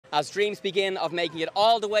as dreams begin of making it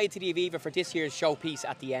all the way to the Aviva for this year's showpiece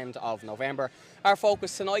at the end of November. Our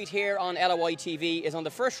focus tonight here on LOI TV is on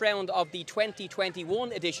the first round of the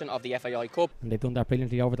 2021 edition of the FAI Cup. And they've done that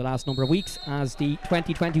brilliantly over the last number of weeks as the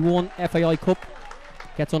 2021 FAI Cup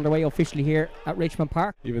gets underway officially here at Richmond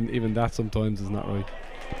Park. Even that sometimes is not right.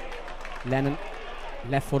 Lennon,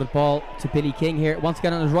 left-footed ball to Billy King here. Once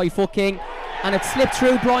again on his right foot, King. And it slipped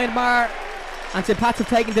through Brian Marr. And St Pat's have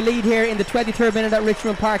taken the lead here in the 23rd minute at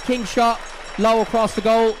Richmond Park. King's shot low across the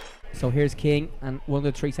goal. So here's King, and one of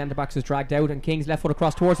the three centre-backs is dragged out, and King's left foot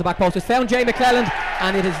across towards the back post. It's found Jay McClelland,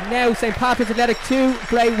 and it is now St Patrick's Athletic 2,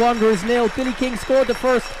 Bray Wanderers 0. Billy King scored the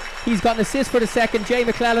first. He's got an assist for the second. Jay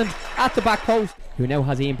McClelland at the back post, who now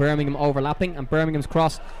has Ian Birmingham overlapping, and Birmingham's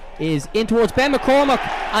cross is in towards Ben McCormack,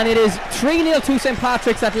 and it is 3-0 to St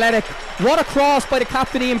Patrick's Athletic. What a cross by the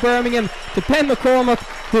captain Ian Birmingham to Ben McCormack,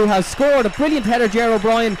 who has scored a brilliant header. Ger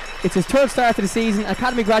O'Brien, it's his third start of the season,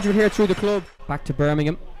 academy graduate here through the club. Back to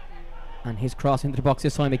Birmingham, and his cross into the box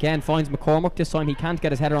this time again finds McCormack. This time he can't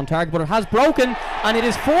get his header on target, but it has broken, and it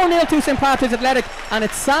is 4-0 to St Patrick's Athletic, and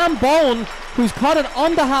it's Sam Bowen who's caught it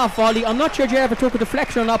on the half volley. I'm not sure Ger ever took a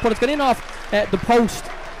deflection or not, but it's gone in off the post,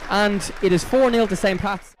 and it is 4-0 to St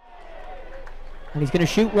Pat's. And he's going to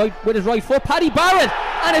shoot right with his right foot. Paddy Barrett,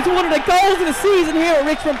 and it's one of the goals of the season here at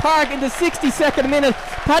Richmond Park in the 62nd minute.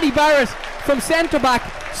 Paddy Barrett from centre back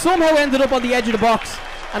somehow ended up on the edge of the box,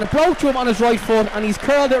 and it broke to him on his right foot, and he's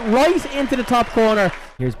curled it right into the top corner.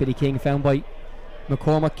 Here's Billy King, found by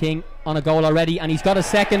McCormack. King on a goal already, and he's got a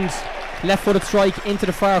second left-footed strike into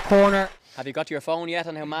the far corner. Have you got to your phone yet,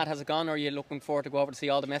 and how mad has it gone, or are you looking forward to go over to see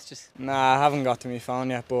all the messages? Nah, I haven't got to my phone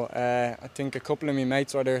yet, but I think a couple of my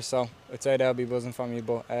mates are there, so I'd say they'll be buzzing for me.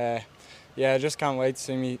 But yeah, I just can't wait to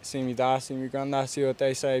see me dad, see me granddad, see what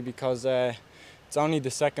they say, because it's only the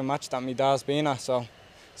second match that my dad's been at, so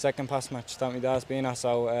second pass match that my dad's been at,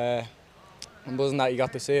 so I'm buzzing that you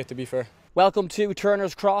got to see it, to be fair. Welcome to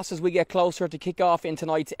Turner's Cross as we get closer to kick off in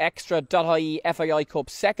tonight's Extra.ie FAI Cup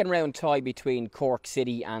second round tie between Cork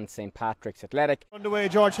City and St Patrick's Athletic. Underway,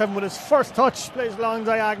 George Heaven with his first touch, plays long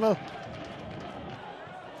diagonal.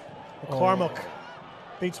 McCormack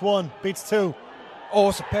beats one, beats two. Oh,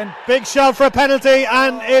 it's a pen. Big shout for a penalty,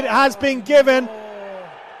 and it has been given.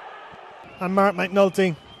 And Mark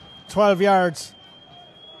McNulty, 12 yards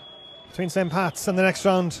between St Pat's and the next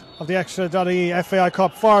round of the Extra.ie FAI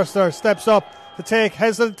Cup. Forrester steps up to take,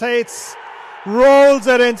 hesitates, rolls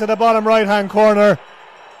it into the bottom right hand corner.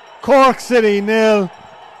 Cork City 0,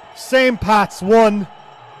 St Pat's 1.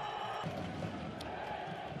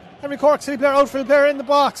 Every Cork City player, outfield player in the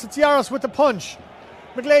box. It's Yaros with the punch.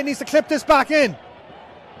 McGlade needs to clip this back in.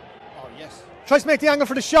 Oh, yes. Tries to make the angle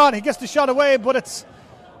for the shot. He gets the shot away, but it's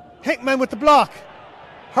Hickman with the block.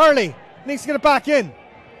 Hurley needs to get it back in.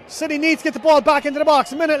 City needs to get the ball back into the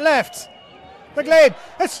box. A minute left. McGlade.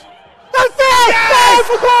 It's not fair! Yes! Goal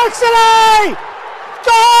for Cork City!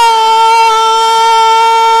 Goal!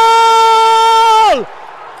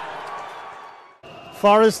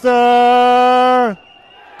 Forrester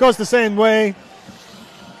goes the same way.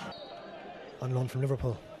 On loan from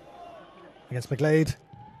Liverpool against McGlade,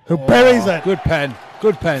 who buries it. Good pen.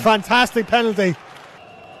 Good pen. Fantastic penalty.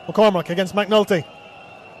 McCormack against McNulty.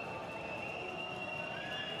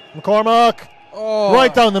 McCormack,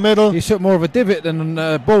 right down the middle. He took more of a divot than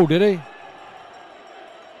Bow, did he?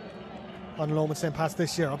 On loan with St Pat's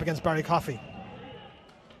this year, up against Barry Coffey.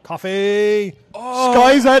 Coffey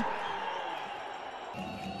skies it.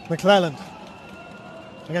 McClelland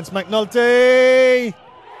against McNulty.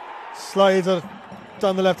 Slides it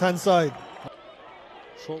down the left hand side.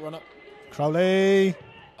 Short run up. Crowley.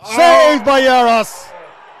 Saved by Yaros.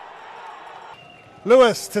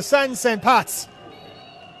 Lewis to send St Pat's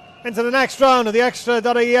into the next round of the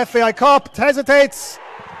Extra.ie FAI Cup. Hesitates,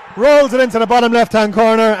 rolls it into the bottom left hand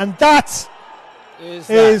corner, and that is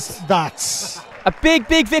that. A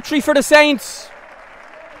big victory for the Saints,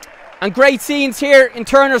 and great scenes here in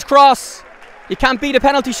Turner's Cross. You can't beat a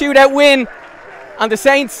penalty shootout win, and the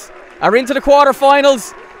Saints are into the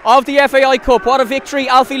quarter-finals of the FAI Cup. What a victory.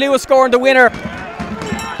 Alfie Lewis scoring the winner.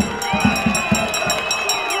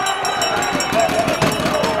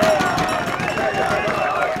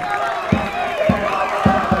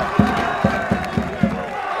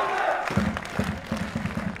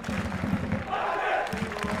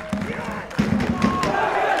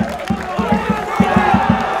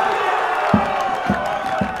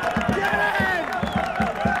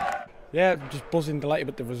 Yeah, just buzzing, delighted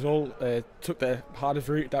with the result. Took the hardest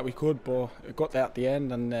route that we could, but it got there at the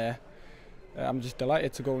end, and I'm just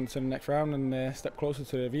delighted to go into the next round and step closer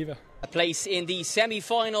to the Aviva. A place in the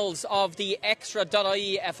semi-finals of the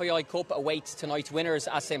Extra.ie FAI Cup awaits tonight's winners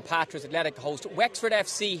as St Patrick's Athletic host Wexford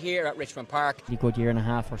FC here at Richmond Park. A good year and a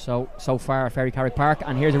half or so far at Ferry Carrick Park,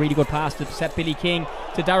 and here's a really good pass to set Billy King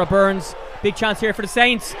to Darragh Burns. Big chance here for the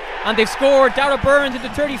Saints, and they've scored. Darragh Burns in the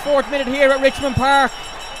 34th minute here at Richmond Park.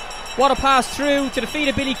 What a pass through to the feet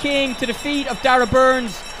of Billy King, to the feet of Darragh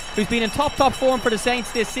Burns, who's been in top form for the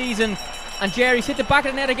Saints this season. And Jerry's hit the back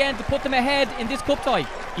of the net again to put them ahead in this cup tie.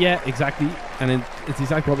 Yeah, exactly. And it's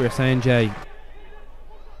exactly what we were saying, Jay.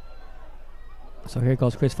 So here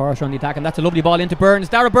goes Chris Forrester on the attack, and that's a lovely ball into Burns.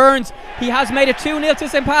 Darragh Burns, he has made it 2-0 to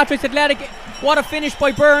St Patrick's Athletic. What a finish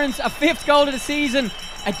by Burns, a 5th goal of the season.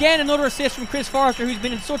 Again, another assist from Chris Forrester, who's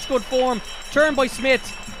been in such good form. Turned by Smith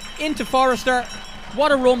into Forrester.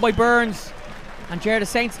 What a run by Burns. And Jerry, the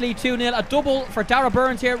Saints lead 2-0. A double for Darragh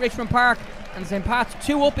Burns here at Richmond Park. And St Pat's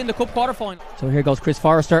 2 up in the cup quarter-final. So here goes Chris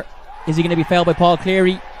Forrester. Is he going to be fouled by Paul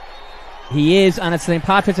Cleary? He is, and it's St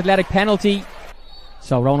Patrick's Athletic penalty.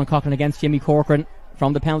 So Ronan Coughlin against Jimmy Corcoran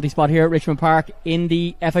from the penalty spot here at Richmond Park in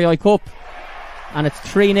the FAI Cup. And it's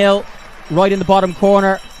 3-0 right in the bottom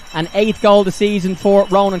corner. An 8th goal of the season for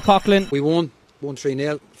Ronan Coughlin. We won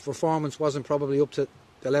 3-0. Performance wasn't probably up to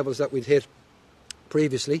the levels that we'd hit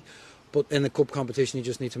previously. But in the cup competition, you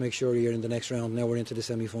just need to make sure you're in the next round. Now we're into the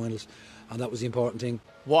semi-finals, and that was the important thing.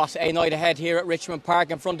 What a night ahead here at Richmond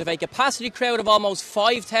Park in front of a capacity crowd of almost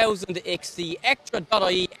 5,000. It's the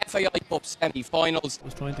Extra.ie FAI Cup semi-finals. I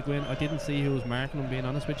was trying to go in. I didn't see who was marking him, being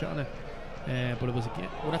honest with you on it. But it was a...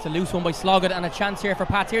 Well, that's a loose one by Sloggett, and a chance here for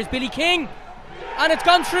Pat. Here's Billy King. And it's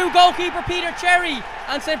gone through goalkeeper Peter Cherry,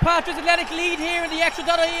 and St Patrick's Athletic lead here in the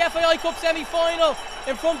Extra.ie FAI Cup semi-final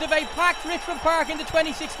in front of a packed Richmond Park in the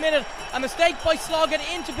 26th minute. A mistake by Sloggett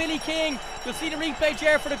into Billy King. You'll see the replay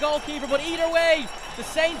chair for the goalkeeper, but either way, the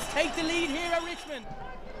Saints take the lead here at Richmond.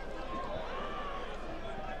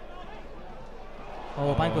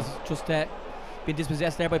 Oh, Bank was just been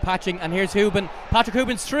dispossessed there by Patching, and here's Hubin. Patrick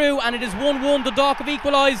Hubin's through, and it is 1-1. Dundalk have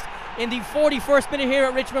equalised in the 41st minute here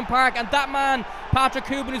at Richmond Park, and that man, Patrick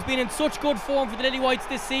Hubin, who's been in such good form for the Lily Whites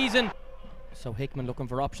this season. So Hickman looking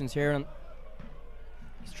for options here, and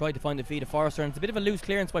he's tried to find the feet of Forrester, and it's a bit of a loose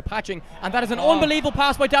clearance by Patching, and that is an unbelievable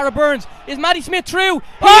pass by Darragh Burns. Is Matty Smith through?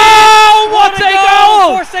 Oh, what a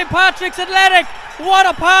goal for St Patrick's Athletic! What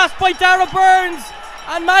a pass by Darragh Burns,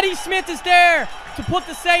 and Matty Smith is there to put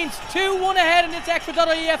the Saints 2-1 ahead in this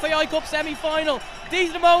Extra.ie FAI Cup semi-final. These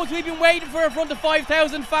are the moments we've been waiting for in front of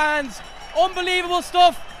 5,000 fans. Unbelievable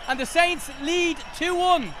stuff, and the Saints lead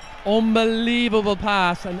 2-1. Unbelievable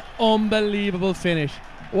pass, an unbelievable finish.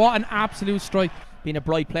 What an absolute strike. Been a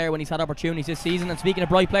bright player when he's had opportunities this season. And speaking of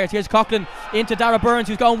bright players, here's Coughlin into Darragh Burns,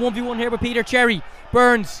 who's going 1v1 here with Peter Cherry.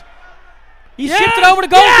 Burns, he's shifted over the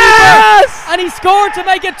goalkeeper, and he scored to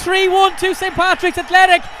make it 3-1 to St Patrick's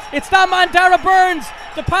Athletic. It's that man, Darragh Burns.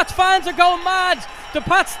 The Pats fans are going mad. The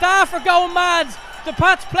Pats staff are going mad. The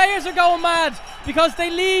Pats players are going mad because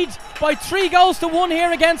they lead by 3-1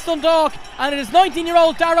 here against Dundalk, and it is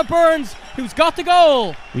 19-year-old Darragh Burns who's got the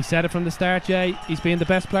goal. We said it from the start, Jay. He's been the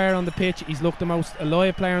best player on the pitch. He's looked the most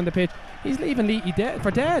alive player on the pitch. He's leaving Leahy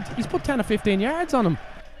for dead. He's put 10 or 15 yards on him.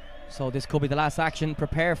 So this could be the last action.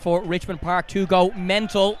 Prepare for Richmond Park to go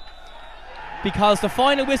mental, because the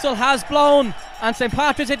final whistle has blown, and St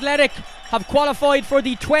Patrick's Athletic have qualified for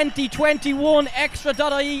the 2021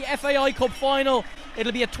 Extra.ie FAI Cup final.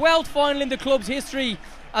 It'll be a 12th final in the club's history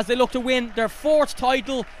as they look to win their 4th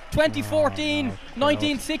title. 2014,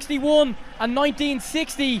 1961 and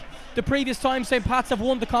 1960, the previous time St Pat's have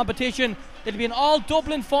won the competition. It'll be an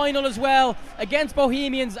all-Dublin final as well against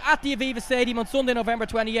Bohemians at the Aviva Stadium on Sunday, November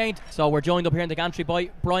 28th. So we're joined up here in the gantry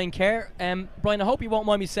by Brian Kerr. Brian, I hope you won't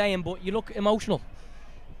mind me saying, but you look emotional.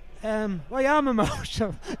 I am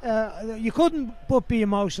emotional. You couldn't but be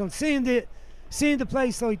emotional. Seeing the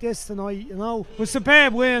place like this tonight, you know, it was a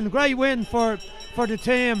superb win, great win for the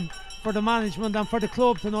team, for the management, and for the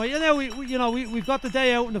club tonight. You know, we've got the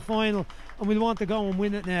day out in the final, and we want to go and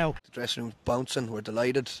win it now. The dressing room's bouncing. We're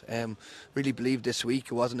delighted. Really believed this week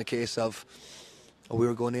it wasn't a case of we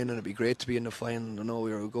were going in and it'd be great to be in the final. No,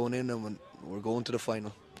 we were going in and we're going to the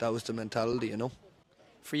final. That was the mentality, you know.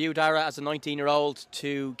 For you, Darragh, as a 19-year-old,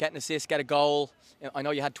 to get an assist, get a goal, I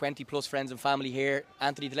know you had 20 plus friends and family here.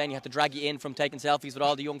 Anthony Delaney had to drag you in from taking selfies with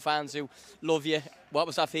all the young fans who love you. What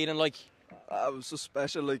was that feeling like? It was so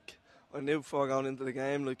special. Like, I knew before going into the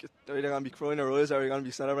game, like, they're either going to be crying their eyes or they're going to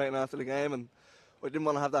be celebrating after the game, and I didn't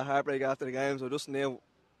want to have that heartbreak after the game, so I just knew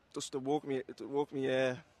just to woke me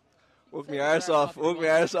arse off,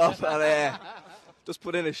 and just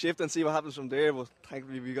put in a shift and see what happens from there. But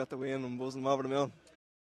thankfully we got the win and buzzing over the moon.